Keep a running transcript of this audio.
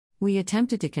We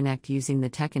attempted to connect using the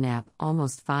Teckin app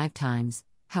almost 5 times,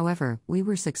 however, we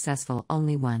were successful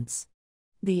only once.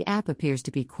 The app appears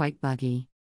to be quite buggy.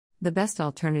 The best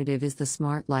alternative is the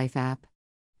Smart Life app.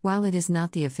 While it is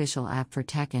not the official app for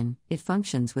Teckin, it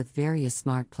functions with various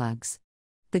smart plugs.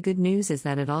 The good news is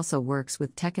that it also works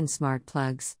with Teckin Smart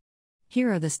Plugs.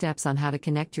 Here are the steps on how to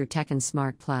connect your Teckin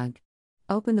Smart Plug.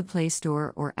 Open the Play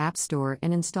Store or App Store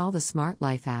and install the Smart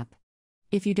Life app.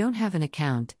 If you don't have an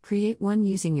account, create one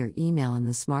using your email in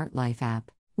the Smart Life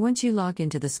app. Once you log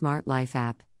into the Smart Life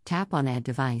app, tap on Add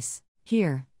Device.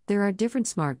 Here, there are different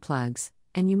smart plugs,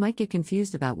 and you might get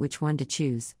confused about which one to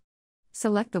choose.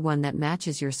 Select the one that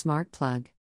matches your smart plug.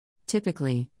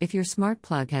 Typically, if your smart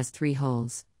plug has 3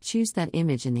 holes, choose that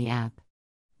image in the app.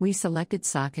 We selected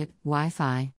Socket,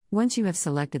 Wi-Fi. Once you have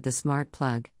selected the smart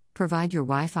plug, provide your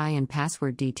Wi-Fi and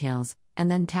password details, and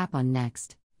then tap on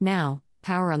Next. Now,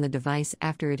 power on the device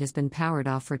after it has been powered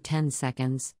off for 10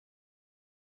 seconds.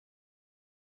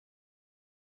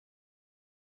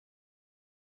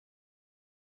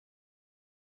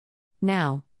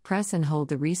 Now, press and hold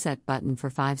the reset button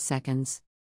for 5 seconds.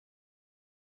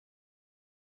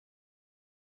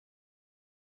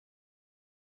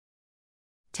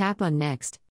 Tap on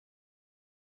Next.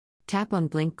 Tap on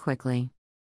Blink quickly.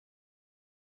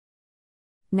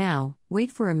 Now,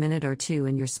 wait for a minute or 2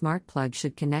 and your smart plug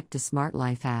should connect to Smart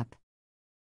Life app.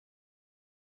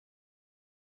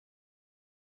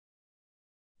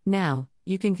 Now,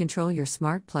 you can control your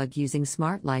smart plug using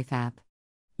Smart Life app.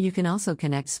 You can also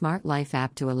connect Smart Life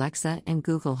app to Alexa and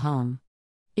Google Home.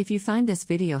 If you find this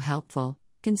video helpful,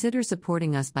 consider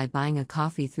supporting us by buying a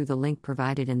coffee through the link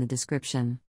provided in the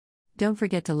description. Don't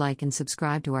forget to like and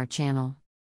subscribe to our channel.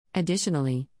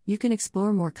 Additionally, you can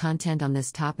explore more content on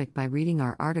this topic by reading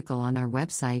our article on our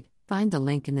website, find the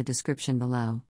link in the description below.